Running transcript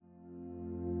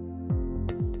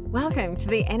Welcome to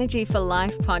the Energy for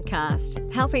Life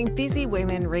podcast, helping busy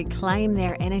women reclaim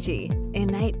their energy,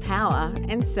 innate power,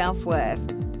 and self-worth.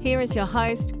 Here is your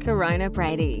host, Corona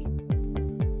Brady.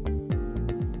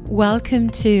 Welcome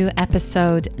to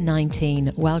episode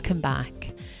 19. Welcome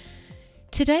back.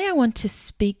 Today I want to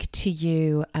speak to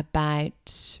you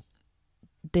about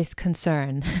this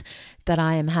concern that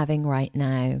I am having right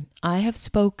now. I have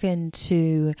spoken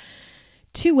to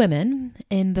two women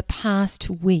in the past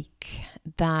week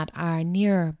that are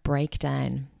near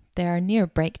breakdown. They're near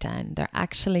breakdown. They're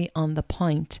actually on the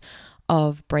point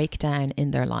of breakdown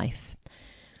in their life.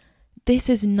 This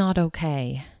is not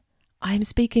okay. I'm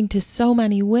speaking to so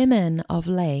many women of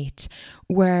late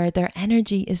where their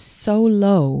energy is so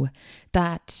low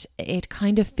that it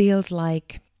kind of feels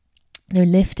like they're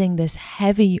lifting this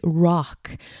heavy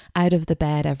rock out of the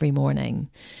bed every morning.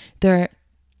 They're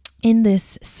in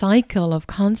this cycle of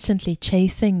constantly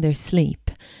chasing their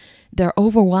sleep. They're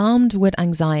overwhelmed with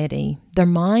anxiety. Their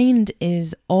mind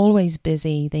is always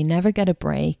busy. They never get a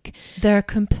break. They're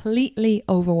completely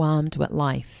overwhelmed with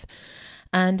life.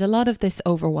 And a lot of this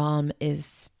overwhelm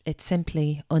it's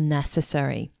simply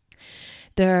unnecessary.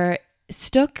 They're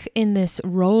stuck in this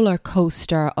roller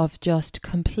coaster of just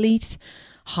complete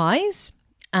highs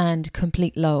and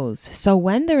complete lows. So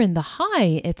when they're in the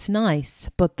high, it's nice,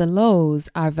 but the lows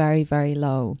are very, very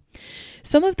low.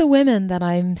 Some of the women that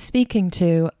I'm speaking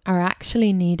to are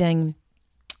actually needing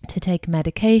to take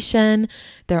medication.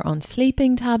 They're on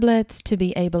sleeping tablets to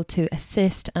be able to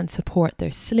assist and support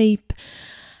their sleep.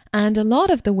 And a lot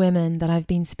of the women that I've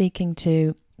been speaking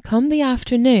to come the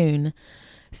afternoon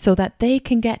so that they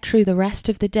can get through the rest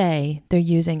of the day, they're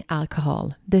using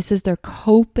alcohol. This is their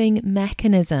coping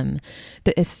mechanism.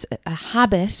 That is a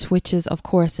habit which is, of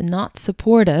course, not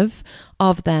supportive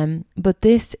of them, but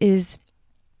this is,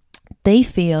 they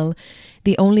feel,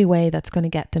 the only way that's going to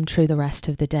get them through the rest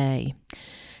of the day.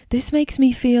 This makes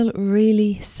me feel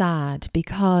really sad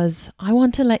because I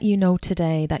want to let you know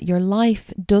today that your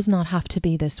life does not have to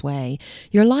be this way.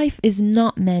 Your life is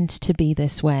not meant to be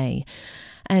this way.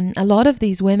 And a lot of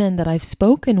these women that I've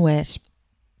spoken with,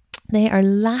 they are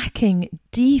lacking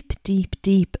deep,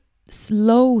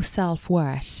 low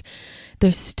self-worth.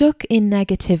 They're stuck in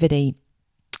negativity.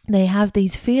 They have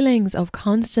these feelings of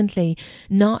constantly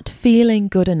not feeling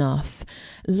good enough,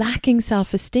 lacking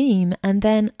self-esteem, and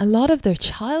then a lot of their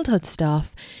childhood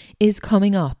stuff is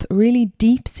coming up, really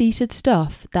deep-seated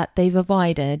stuff that they've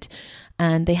avoided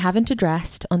and they haven't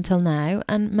addressed until now.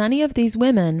 And many of these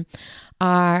women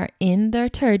are in their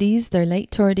 30s, their late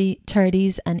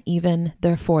 30s, and even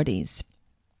their 40s.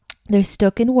 They're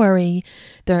stuck in worry,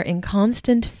 they're in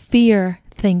constant fear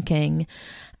thinking,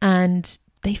 and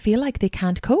they feel like they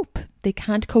can't cope. They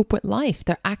can't cope with life.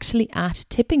 They're actually at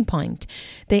tipping point.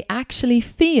 They actually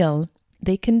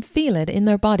they can feel it in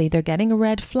their body. They're getting a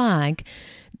red flag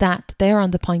that they're on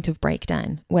the point of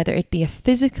breakdown, whether it be a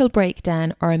physical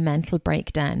breakdown or a mental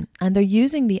breakdown. And they're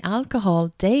using the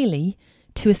alcohol daily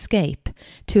to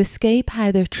escape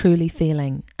how they're truly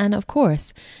feeling. And of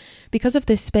course, because of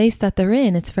this space that they're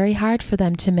in, it's very hard for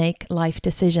them to make life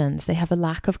decisions. They have a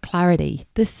lack of clarity.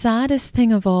 The saddest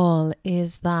thing of all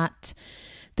is that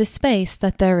the space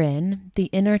that they're in, the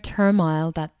inner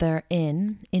turmoil that they're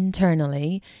in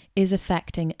internally, is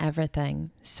affecting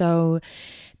everything. So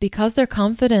because their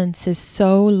confidence is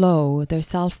so low, their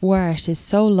self-worth is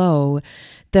so low,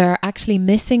 they're actually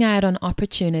missing out on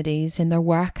opportunities in their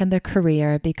work and their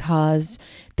career because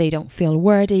they don't feel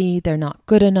worthy, they're not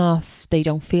good enough, they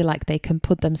don't feel like they can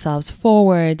put themselves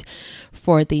forward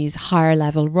for these higher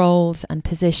level roles and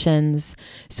positions,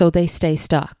 so they stay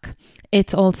stuck.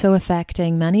 It's also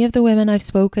affecting many of the women I've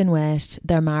spoken with,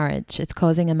 their marriage. It's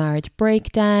causing a marriage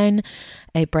breakdown,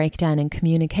 a breakdown in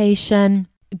communication.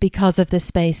 Because of the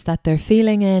space that they're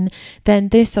feeling in, then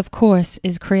this, of course,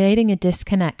 is creating a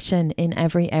disconnection in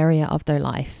every area of their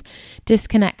life.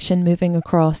 Disconnection moving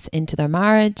across into their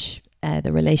marriage,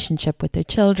 the relationship with their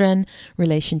children,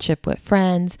 relationship with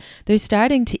friends. They're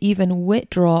starting to even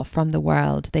withdraw from the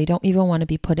world. They don't even want to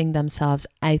be putting themselves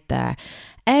out there.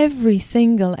 Every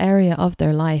single area of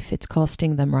their life, it's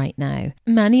costing them right now.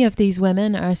 Many of these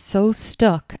women are so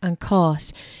stuck and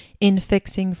caught in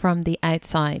fixing from the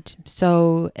outside.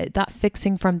 So that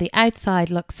fixing from the outside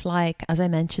looks like, as I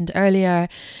mentioned earlier,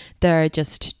 they're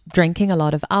just drinking a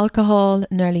lot of alcohol,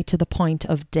 nearly to the point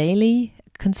of daily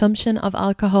consumption of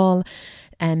alcohol.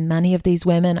 And many of these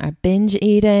women are binge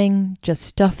eating, just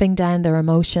stuffing down their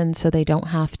emotions so they don't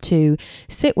have to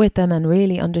sit with them and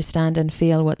really understand and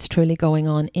feel what's truly going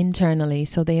on internally.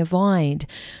 So they avoid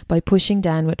by pushing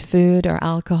down with food or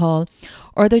alcohol,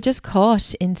 or they're just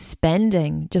caught in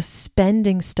spending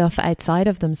stuff outside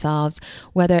of themselves,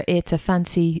 whether it's a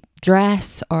fancy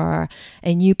dress or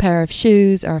a new pair of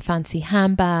shoes or a fancy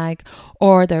handbag,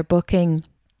 or they're booking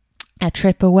a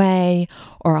trip away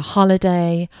or a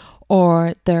holiday,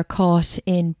 or they're caught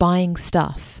in buying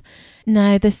stuff.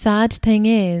 Now, the sad thing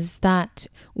is that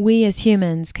we as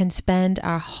humans can spend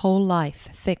our whole life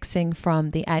fixing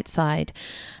from the outside.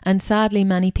 And sadly,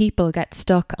 many people get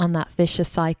stuck on that vicious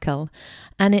cycle,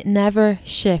 and it never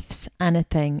shifts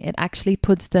anything. It actually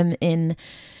puts them in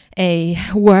a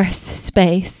worse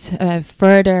space, a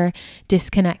further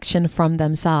disconnection from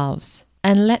themselves.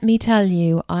 And let me tell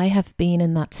you, I have been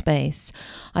in that space.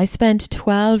 I spent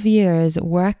 12 years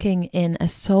working in a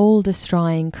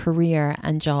soul-destroying career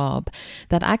and job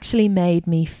that actually made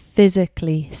me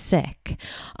physically sick.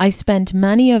 I spent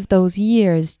many of those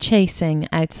years chasing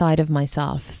outside of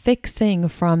myself, fixing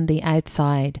from the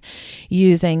outside,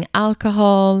 using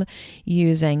alcohol,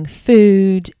 using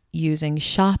food, using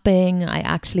shopping. I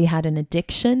actually had an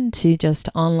addiction to just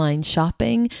online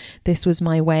shopping. This was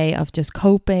my way of just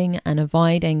coping and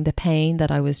avoiding the pain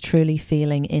that I was truly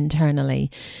feeling internally.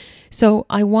 So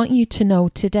I want you to know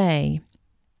today,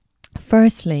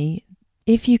 firstly,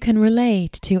 if you can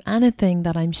relate to anything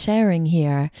that I'm sharing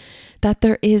here, that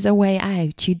there is a way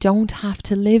out. You don't have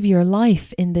to live your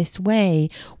life in this way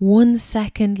 1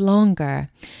 second longer.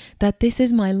 That this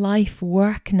is my life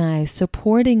work now,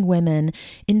 supporting women,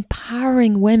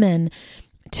 empowering women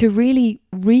to really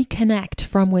reconnect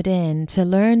from within, to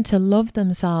learn to love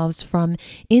themselves from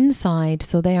inside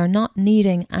so they are not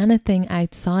needing anything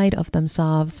outside of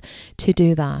themselves to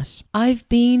do that. I've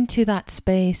been to that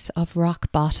space of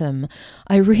rock bottom.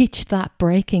 I reached that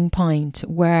breaking point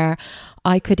where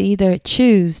I could either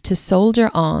choose to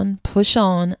soldier on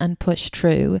and push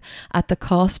through at the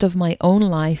cost of my own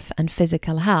life and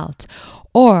physical health,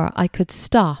 or I could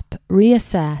stop,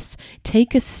 reassess,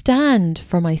 take a stand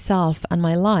for myself and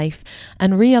my life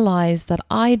and realize that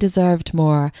I deserved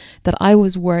more, that I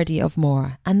was worthy of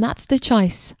more. And that's the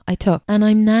choice I took. And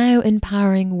I'm now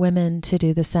empowering women to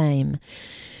do the same.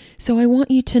 So I want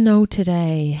you to know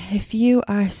today, if you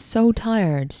are so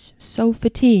tired, so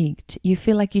fatigued, you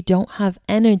feel like you don't have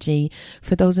energy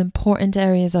for those important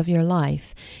areas of your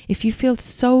life, if you feel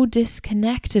so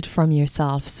disconnected from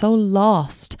yourself, so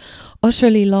lost,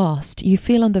 utterly lost, you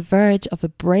feel on the verge of a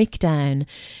breakdown,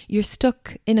 you're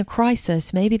stuck in a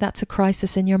crisis, maybe that's a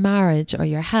crisis in your marriage or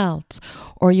your health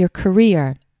or your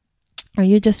career, or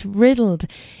you're just riddled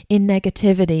in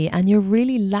negativity and you're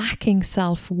really lacking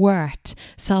self-worth,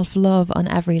 self-love on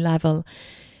every level,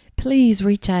 please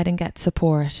reach out and get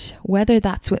support. Whether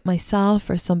that's with myself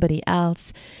or somebody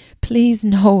else, please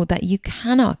know that you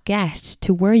cannot get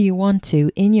to where you want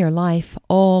to in your life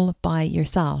all by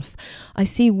yourself. I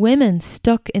see women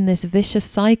stuck in this vicious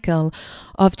cycle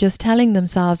of just telling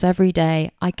themselves every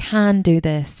day, I can do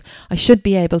this, I should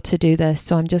be able to do this,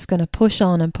 so I'm just going to push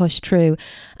on and push through.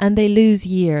 And they lose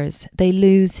years, they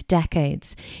lose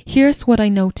decades. Here's what I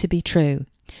know to be true.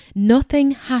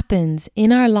 Nothing happens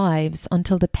in our lives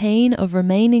until the pain of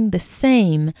remaining the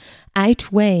same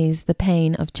outweighs the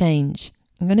pain of change.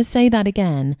 I'm going to say that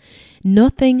again.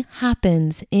 Nothing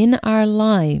happens in our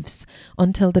lives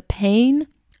until the pain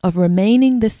of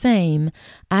remaining the same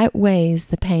outweighs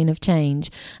the pain of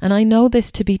change. And I know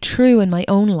this to be true in my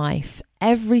own life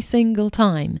every single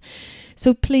time.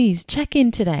 So please check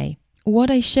in today. What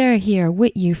I share here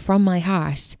with you from my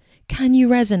heart, can you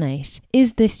resonate?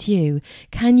 Is this you?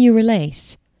 Can you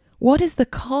relate? What is the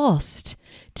cost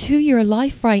to your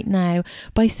life right now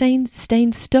by staying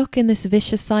stuck in this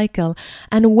vicious cycle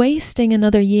and wasting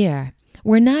another year?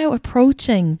 We're now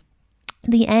approaching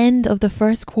the end of the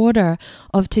first quarter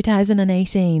of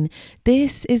 2018.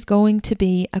 This is going to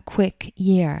be a quick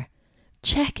year.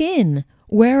 Check in.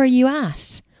 Where are you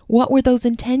at? What were those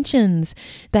intentions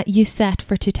that you set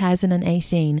for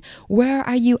 2018? Where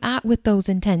are you at with those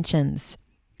intentions?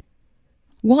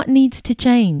 What needs to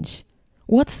change?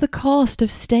 What's the cost of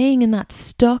staying in that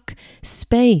stuck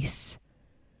space?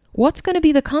 What's going to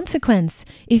be the consequence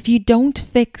if you don't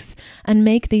fix and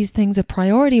make these things a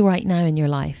priority right now in your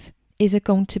life? Is it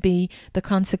going to be the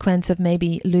consequence of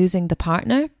maybe losing the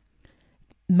partner,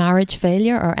 marriage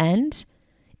failure or end?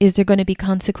 Is there going to be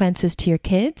consequences to your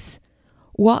kids?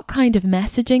 What kind of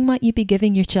messaging might you be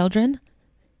giving your children?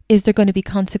 Is there going to be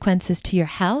consequences to your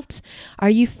health? Are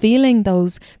you feeling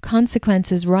those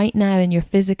consequences right now in your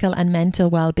physical and mental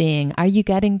well-being? Are you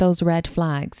getting those red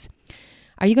flags?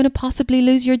 Are you going to possibly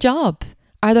lose your job?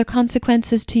 Are there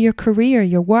consequences to your career,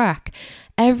 your work,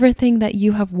 everything that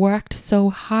you have worked so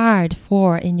hard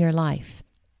for in your life?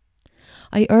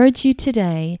 I urge you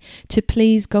today to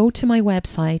please go to my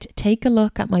website, take a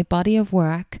look at my body of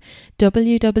work,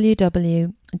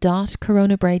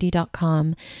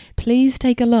 www.coronabrady.com. Please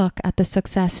take a look at the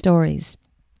success stories.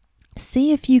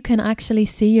 See if you can actually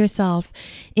see yourself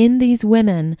in these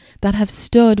women that have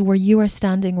stood where you are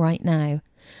standing right now.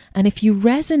 And if you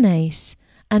resonate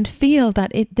and feel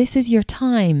that this is your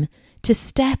time to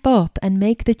step up and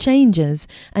make the changes,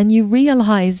 and you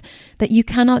realize that you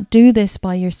cannot do this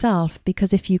by yourself,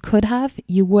 because if you could have,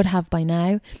 you would have by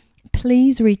now,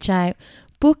 please reach out,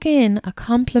 book in a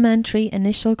complimentary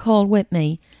initial call with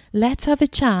me. Let's have a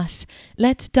chat.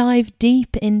 Let's dive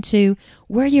deep into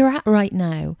where you're at right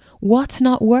now, what's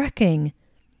not working,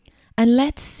 and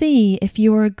let's see if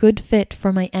you're a good fit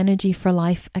for my Energy for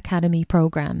Life Academy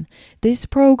program. This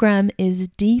program is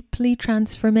deeply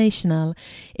transformational.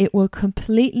 It will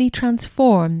completely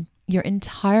transform your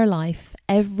entire life.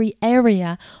 Every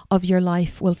area of your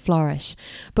life will flourish.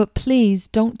 But please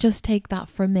don't just take that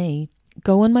from me.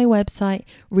 Go on my website,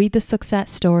 read the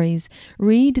success stories,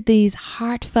 read these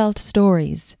heartfelt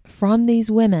stories from these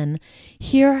women,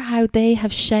 hear how they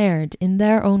have shared in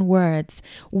their own words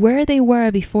where they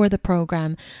were before the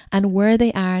program and where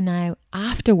they are now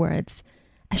afterwards,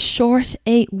 a short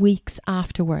 8 weeks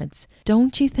afterwards.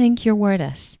 Don't you think you're worth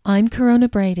it? I'm Corona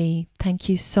Brady. Thank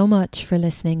you so much for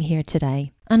listening here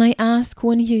today. And I ask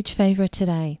one huge favour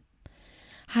today.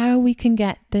 How we can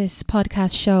get this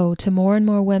podcast show to more and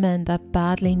more women that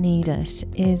badly need it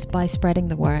is by spreading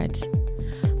the word.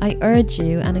 I urge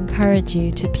you and encourage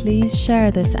you to please share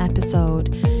this episode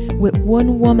with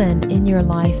one woman in your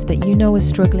life that you know is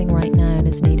struggling right now and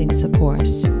is needing support.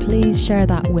 Please share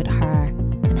that with her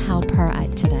and help her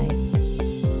out today.